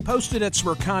Posted at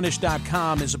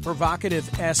smerconish.com is a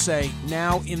provocative essay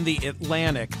now in the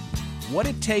Atlantic. What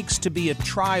it takes to be a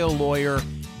trial lawyer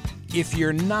if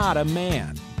you're not a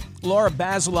man. Laura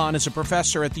Bazelon is a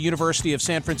professor at the University of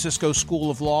San Francisco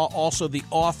School of Law, also the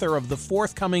author of the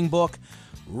forthcoming book,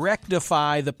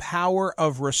 Rectify: The Power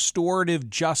of Restorative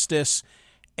Justice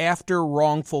After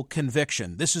Wrongful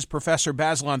Conviction. This is Professor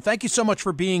Bazelon. Thank you so much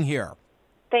for being here.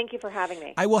 Thank you for having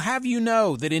me. I will have you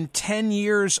know that in 10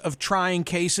 years of trying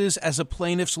cases as a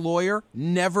plaintiff's lawyer,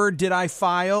 never did I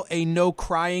file a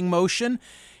no-crying motion.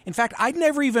 In fact, I'd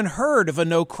never even heard of a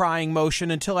no-crying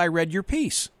motion until I read your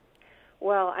piece.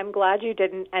 Well, I'm glad you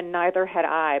didn't, and neither had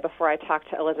I before I talked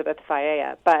to Elizabeth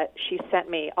Faella, but she sent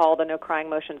me all the no-crying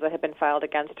motions that had been filed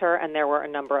against her, and there were a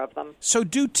number of them. So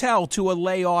do tell to a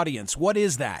lay audience, what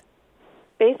is that?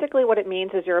 Basically what it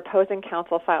means is your opposing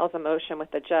counsel files a motion with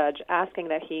the judge asking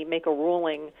that he make a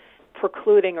ruling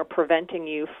precluding or preventing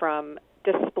you from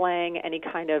displaying any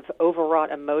kind of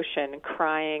overwrought emotion,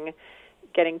 crying,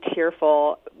 getting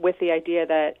tearful, with the idea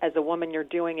that as a woman you're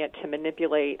doing it to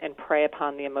manipulate and prey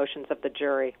upon the emotions of the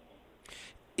jury.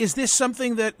 Is this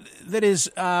something that is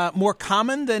more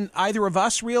common than either of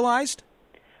us realized?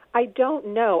 I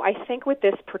don't know. I think with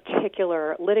this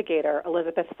particular litigator,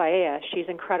 Elizabeth Faella, she's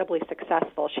incredibly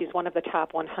successful. She's one of the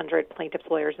top 100 plaintiffs'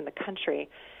 lawyers in the country.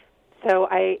 So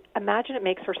I imagine it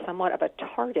makes her somewhat of a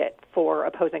target for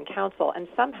opposing counsel. And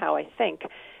somehow I think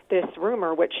this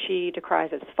rumor, which she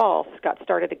decries as false, got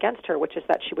started against her, which is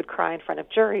that she would cry in front of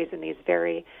juries in these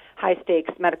very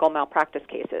high-stakes medical malpractice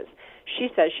cases. She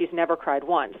says she's never cried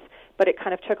once, but it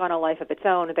kind of took on a life of its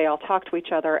own. They all talk to each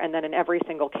other, and then in every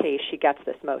single case, she gets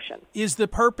this motion. Is the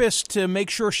purpose to make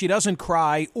sure she doesn't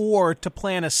cry or to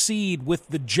plant a seed with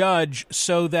the judge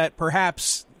so that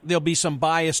perhaps there'll be some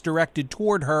bias directed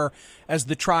toward her as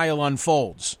the trial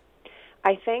unfolds?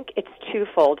 I think it's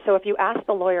twofold. So if you ask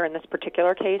the lawyer in this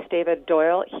particular case, David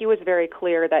Doyle, he was very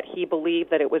clear that he believed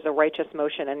that it was a righteous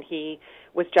motion and he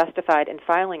was justified in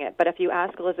filing it. But if you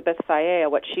ask Elizabeth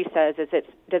Faella, what she says is it's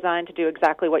designed to do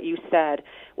exactly what you said,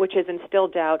 which is instill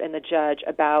doubt in the judge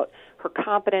about her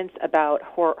competence, about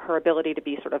her ability to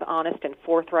be sort of honest and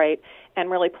forthright,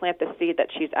 and really plant the seed that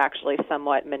she's actually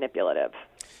somewhat manipulative.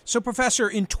 So, Professor,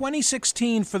 in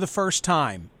 2016, for the first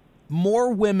time,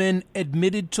 more women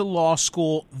admitted to law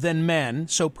school than men,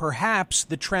 so perhaps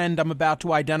the trend I'm about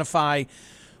to identify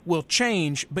will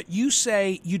change, but you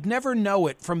say you'd never know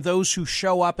it from those who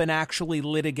show up and actually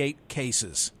litigate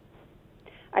cases.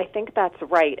 I think that's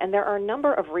right, and there are a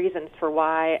number of reasons for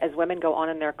why, as women go on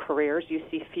in their careers, you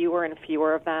see fewer and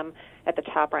fewer of them at the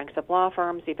top ranks of law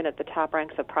firms, even at the top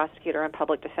ranks of prosecutor and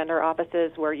public defender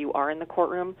offices where you are in the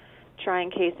courtroom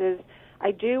trying cases. I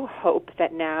do hope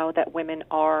that now that women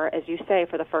are, as you say,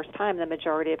 for the first time, the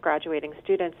majority of graduating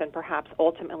students and perhaps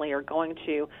ultimately are going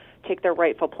to take their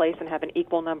rightful place and have an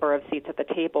equal number of seats at the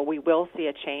table, we will see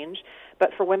a change. But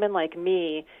for women like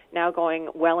me, now going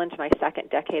well into my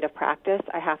second decade of practice,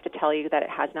 I have to tell you that it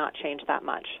has not changed that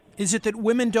much. Is it that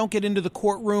women don't get into the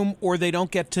courtroom or they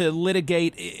don't get to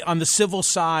litigate on the civil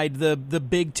side, the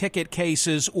big ticket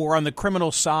cases, or on the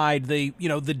criminal side, the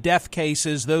death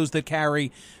cases, those that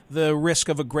carry the risk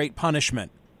of a great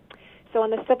punishment? So on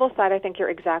the civil side, I think you're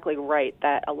exactly right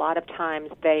that a lot of times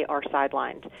they are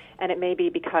sidelined. And it may be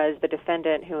because the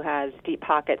defendant who has deep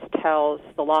pockets tells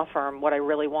the law firm, what I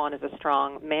really want is a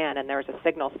strong man, and there's a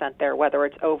signal sent there, whether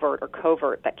it's overt or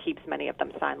covert, that keeps many of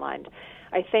them sidelined.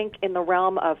 I think in the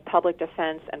realm of public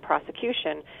defense and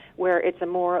prosecution, where it's a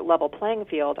more level playing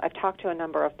field, I've talked to a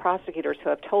number of prosecutors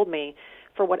who have told me,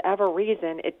 for whatever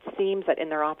reason, it seems that in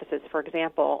their offices, for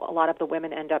example, a lot of the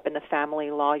women end up in the family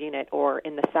law unit or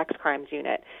in the sex crimes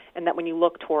unit, and that when you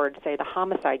look towards, say, the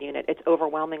homicide unit, it's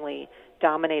overwhelmingly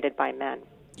dominated by men.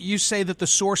 You say that the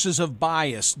sources of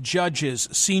bias, judges,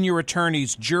 senior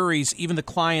attorneys, juries, even the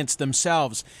clients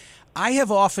themselves. I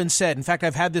have often said, in fact,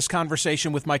 I've had this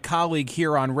conversation with my colleague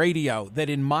here on radio, that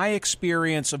in my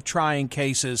experience of trying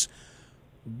cases,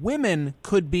 women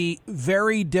could be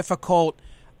very difficult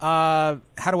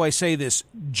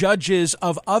judges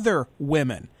of other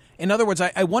women. In other words,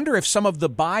 I wonder if some of the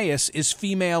bias is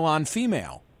female on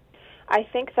female. I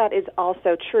think that is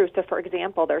also true. So, for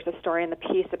example, there's a story in the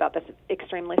piece about this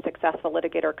extremely successful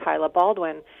litigator, Kyla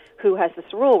Baldwin, who has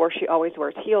this rule where she always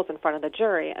wears heels in front of the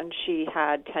jury, and she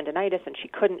had tendinitis and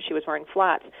she was wearing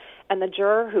flats. And the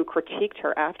juror who critiqued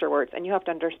her afterwards, and you have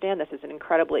to understand this is an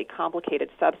incredibly complicated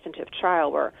substantive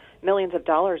trial where millions of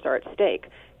dollars are at stake,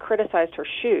 criticized her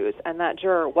shoes, and that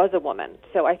juror was a woman.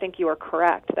 So I think you are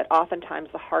correct that oftentimes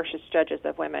the harshest judges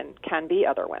of women can be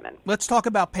other women. Let's talk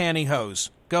about pantyhose.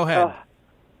 Go ahead.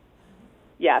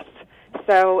 Yes.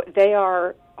 So they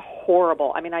are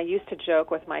horrible. I mean, I used to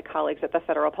joke with my colleagues at the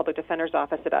Federal Public Defender's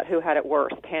Office about who had it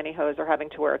worse, pantyhose or having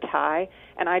to wear a tie,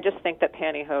 and I just think that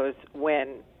pantyhose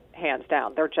win hands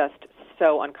down. They're just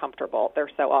so uncomfortable.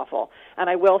 They're so awful. And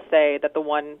I will say that the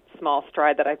one small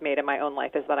stride that I've made in my own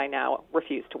life is that I now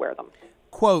refuse to wear them.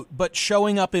 Quote, but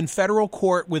showing up in federal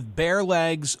court with bare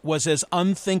legs was as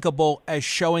unthinkable as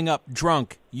showing up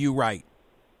drunk, you write.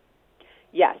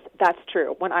 Yes, that's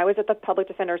true. When I was at the Public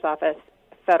Defender's Office,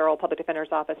 Federal Public Defender's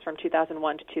Office from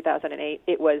 2001 to 2008,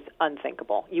 it was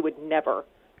unthinkable. You would never,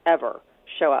 ever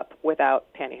show up without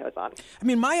pantyhose on. I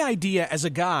mean, my idea as a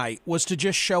guy was to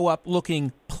just show up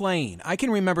looking plain. I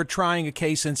can remember trying a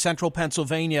case in central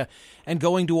Pennsylvania and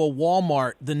going to a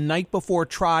Walmart the night before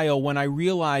trial when I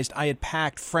realized I had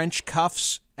packed French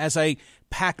cuffs as I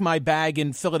packed my bag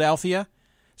in Philadelphia.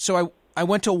 So I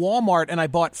went to Walmart and I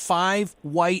bought 5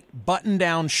 white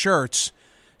button-down shirts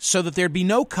so that there'd be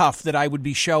no cuff that I would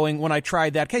be showing when I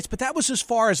tried that case. But that was as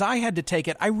far as I had to take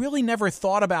it. I really never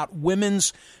thought about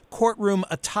women's courtroom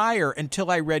attire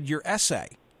until I read your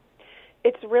essay.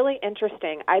 It's really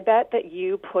interesting. I bet that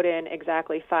you put in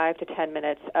exactly 5 to 10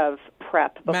 minutes of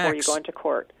prep before you go into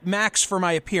court. Max for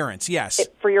my appearance, yes.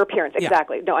 For your appearance,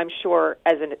 exactly. Yeah. No, I'm sure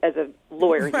as a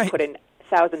lawyer you put in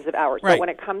thousands of hours. Right. But when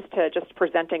it comes to just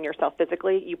presenting yourself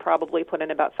physically, you probably put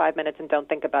in about 5 minutes and don't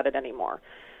think about it anymore.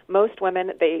 Most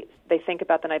women, they think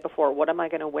about the night before, what am I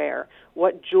going to wear?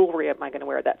 What jewelry am I going to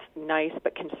wear that's nice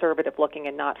but conservative looking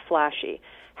and not flashy?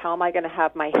 How am I going to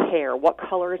have my hair? What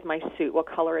color is my suit? What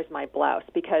color is my blouse?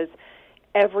 Because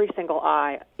every single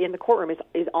eye in the courtroom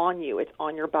is on you. It's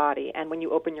on your body. And when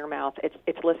you open your mouth,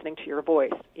 it's listening to your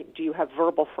voice. Do you have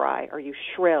verbal fry? Are you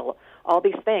shrill? All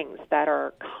these things that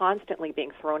are constantly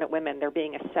being thrown at women, they're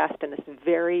being assessed in this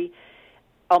very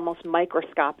almost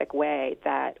microscopic way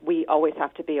that we always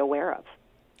have to be aware of.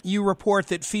 You report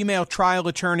that female trial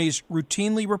attorneys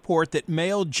routinely report that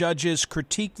male judges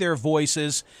critique their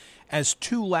voices as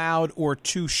too loud or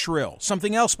too shrill.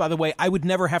 Something else, by the way, I would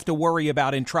never have to worry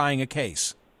about in trying a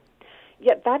case.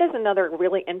 Yeah, that is another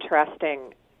really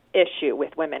interesting issue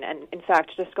with women. And in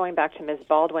fact, just going back to Ms.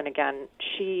 Baldwin again,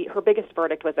 her biggest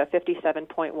verdict was a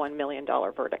 $57.1 million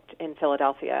verdict in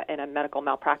Philadelphia in a medical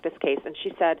malpractice case. And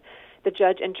she said the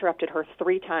judge interrupted her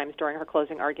 3 times during her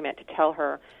closing argument to tell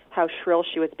her how shrill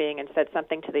she was being and said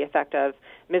something to the effect of,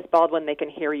 Ms. Baldwin, they can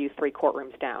hear you 3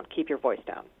 courtrooms down. Keep your voice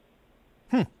down.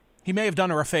 He may have done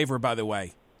her a favor, by the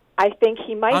way. I think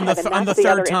he might have, and that's on the the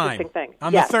third other time. interesting thing.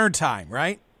 On the third time,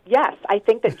 right? Yes, I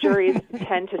think that juries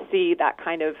tend to see that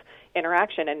kind of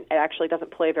interaction, and it actually doesn't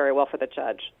play very well for the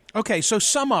judge. Okay, so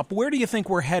sum up. Where do you think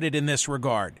we're headed in this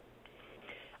regard?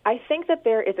 I think that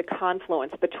there is a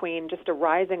confluence between just a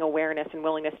rising awareness and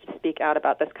willingness to speak out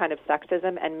about this kind of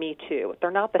sexism and Me Too.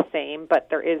 They're not the same, but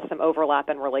there is some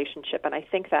overlap in relationship, and I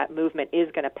think that movement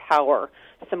is going to power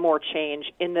some more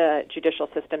change in the judicial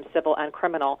system, civil and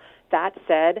criminal. That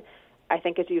said, I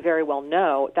think, as you very well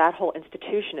know, that whole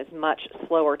institution is much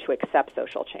slower to accept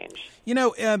social change. You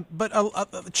know,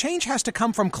 but change has to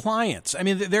come from clients. I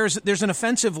mean, there's an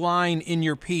offensive line in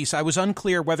your piece. I was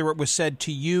unclear whether it was said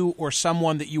to you or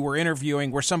someone that you were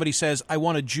interviewing where somebody says, I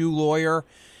want a Jew lawyer,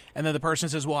 and then the person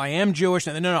says, well, I am Jewish,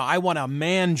 and then, no, I want a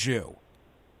man Jew.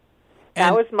 And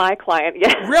that was my client,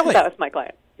 yes. Really? That was my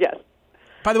client, yes.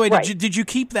 By the way, right. did you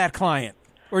keep that client,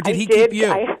 or did he keep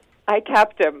you? I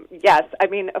kept him, yes. I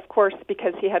mean, of course,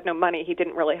 because he had no money, he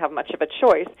didn't really have much of a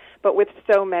choice. But with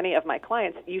so many of my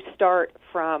clients, you start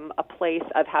from a place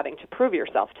of having to prove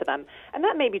yourself to them. And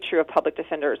that may be true of public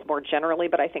defenders more generally,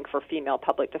 but I think for female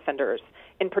public defenders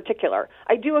in particular.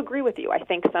 I do agree with you. I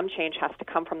think some change has to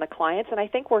come from the clients, and I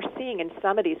think we're seeing in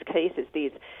some of these cases,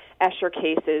 these Escher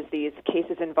cases, these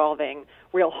cases involving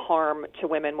real harm to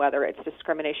women, whether it's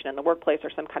discrimination in the workplace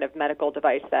or some kind of medical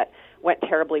device that went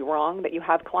terribly wrong, that you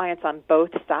have clients on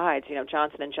both sides, you know,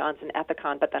 Johnson & Johnson,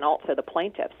 Ethicon, but then also the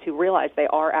plaintiffs who realize they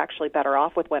are actually better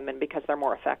off with women because they're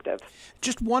more effective.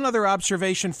 Just one other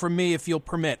observation from me, if you'll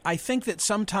permit. I think that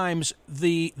sometimes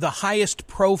the highest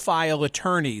profile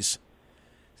attorneys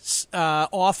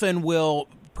often will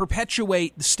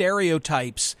perpetuate the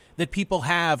stereotypes that people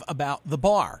have about the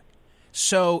bar.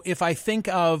 So if I think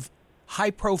of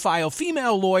high-profile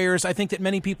female lawyers, I think that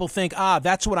many people think,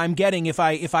 that's what I'm getting if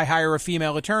I hire a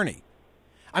female attorney.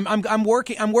 I'm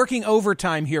working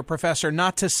overtime here, Professor,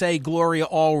 not to say Gloria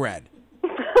Allred.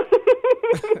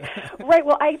 Right.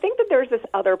 Well, I think that there's this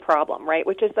other problem, right,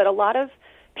 which is that a lot of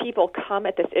people come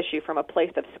at this issue from a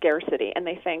place of scarcity, and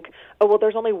they think, oh, well,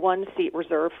 there's only one seat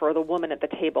reserved for the woman at the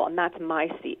table, and that's my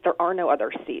seat. There are no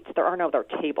other seats. There are no other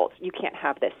tables. You can't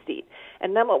have this seat.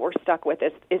 And then what we're stuck with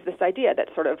is this idea that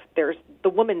sort of there's the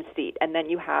woman's seat, and then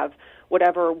you have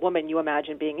whatever woman you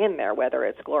imagine being in there, whether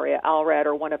it's Gloria Allred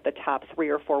or one of the top 3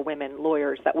 or 4 women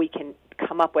lawyers that we can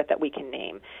come up with that we can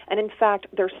name. And in fact,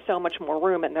 there's so much more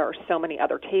room, and there are so many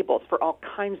other tables for all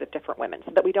kinds of different women,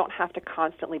 so that we don't have to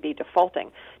constantly be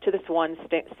defaulting to this one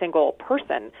single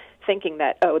person, thinking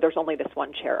that, oh, there's only this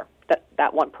one chair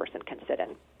that one person can sit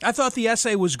in. I thought the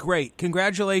essay was great.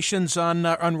 Congratulations on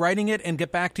writing it, and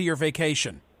get back to your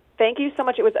vacation. Thank you so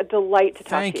much. It was a delight to talk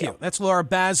to you. Thank you. That's Laura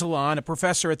Bazelon, a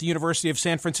professor at the University of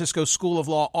San Francisco School of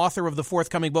Law, author of the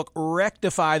forthcoming book,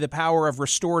 Rectify: The Power of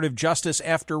Restorative Justice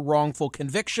After Wrongful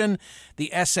Conviction.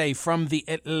 The essay from The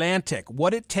Atlantic,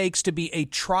 What It Takes to Be a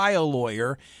Trial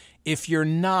Lawyer If You're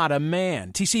Not a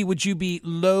Man. TC, would you be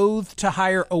loath to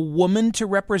hire a woman to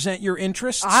represent your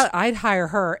interests? I'd hire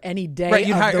her any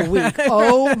day of the week.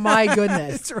 Oh, my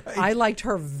goodness. That's right. I liked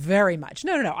her very much.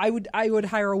 No. I would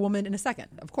hire a woman in a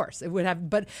second. Of course. It would have,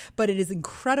 but it is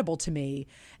incredible to me,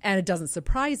 and it doesn't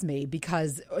surprise me,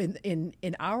 because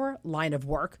in our line of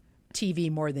work,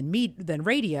 TV more than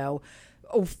radio,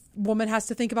 a woman has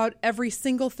to think about every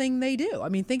single thing they do. I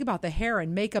mean, think about the hair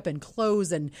and makeup and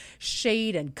clothes and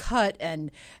shade and cut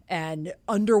and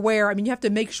underwear. I mean, you have to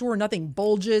make sure nothing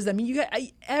bulges. I mean,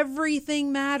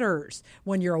 everything matters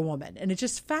when you're a woman, and it's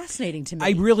just fascinating to me.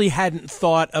 I really hadn't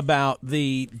thought about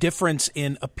the difference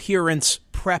in appearance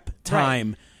prep time.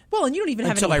 Right. Well, and you don't even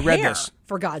have any hair, read this.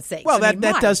 For God's sake. Well, that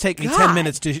does take me 10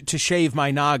 minutes to shave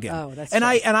my noggin. Oh, that's and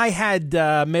true. I had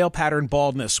male pattern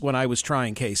baldness when I was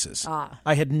trying cases.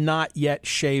 I had not yet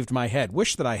shaved my head.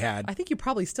 Wish that I had. I think you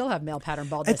probably still have male pattern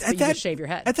baldness, but you just shave your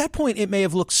head. At that point, it may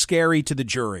have looked scary to the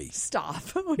jury. Stop.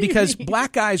 Because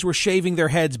black guys were shaving their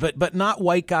heads, but not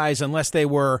white guys unless they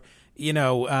were,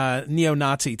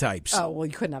 neo-Nazi types. Oh, well,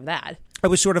 you couldn't have that. I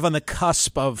was sort of on the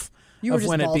cusp of... You were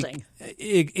just balding.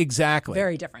 Exactly.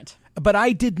 Very different. But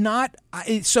I did not.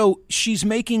 So she's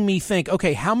making me think,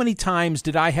 okay, how many times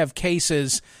did I have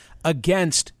cases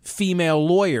against female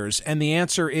lawyers? And the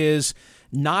answer is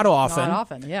not often. Not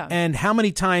often, yeah. And how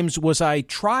many times was I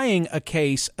trying a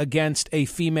case against a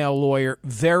female lawyer?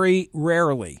 Very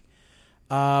rarely.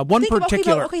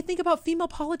 Think about female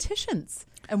politicians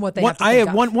and what they have to think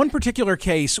of. One particular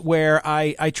case where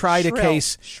I tried a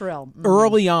case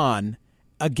early on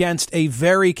against a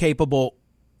very capable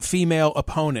female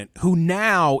opponent who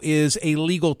now is a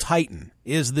legal titan,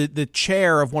 is the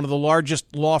chair of one of the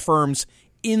largest law firms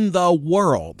in the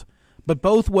world. But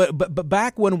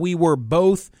back when we were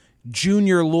both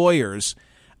junior lawyers,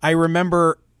 I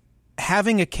remember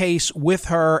having a case with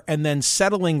her and then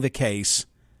settling the case,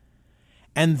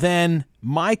 and then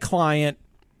my client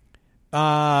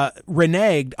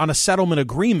reneged on a settlement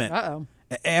agreement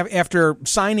after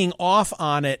signing off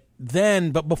on it then,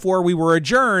 but before we were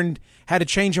adjourned, had a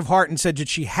change of heart and said that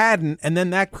she hadn't, and then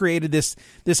that created this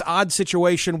odd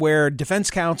situation where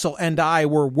defense counsel and I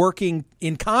were working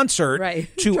in concert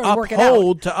to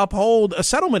uphold a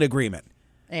settlement agreement,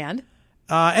 and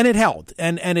it held,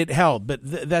 and it held. But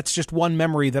that's just one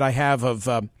memory that I have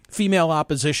of female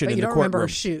opposition in the courtroom. You don't remember her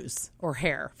shoes or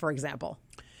hair, for example?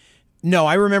 No,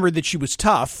 I remember that she was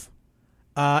tough.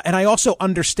 And I also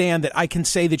understand that I can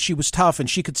say that she was tough and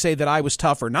she could say that I was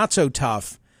tough or not so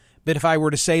tough. But if I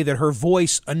were to say that her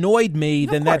voice annoyed me,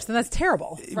 then that's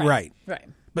terrible. Right.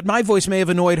 But my voice may have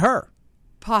annoyed her.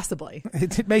 Possibly.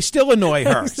 It may still annoy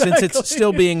her since it's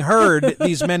still being heard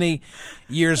these many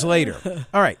years later.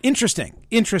 All right. Interesting.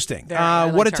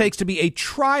 What it takes to be a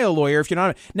trial lawyer if you're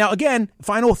not. Now, again,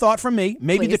 final thought from me.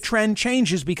 Maybe the trend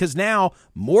changes because now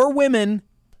more women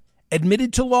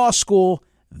admitted to law school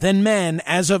than men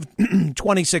as of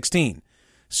 2016.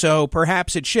 So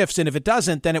perhaps it shifts, and if it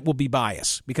doesn't, then it will be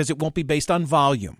bias because it won't be based on volume.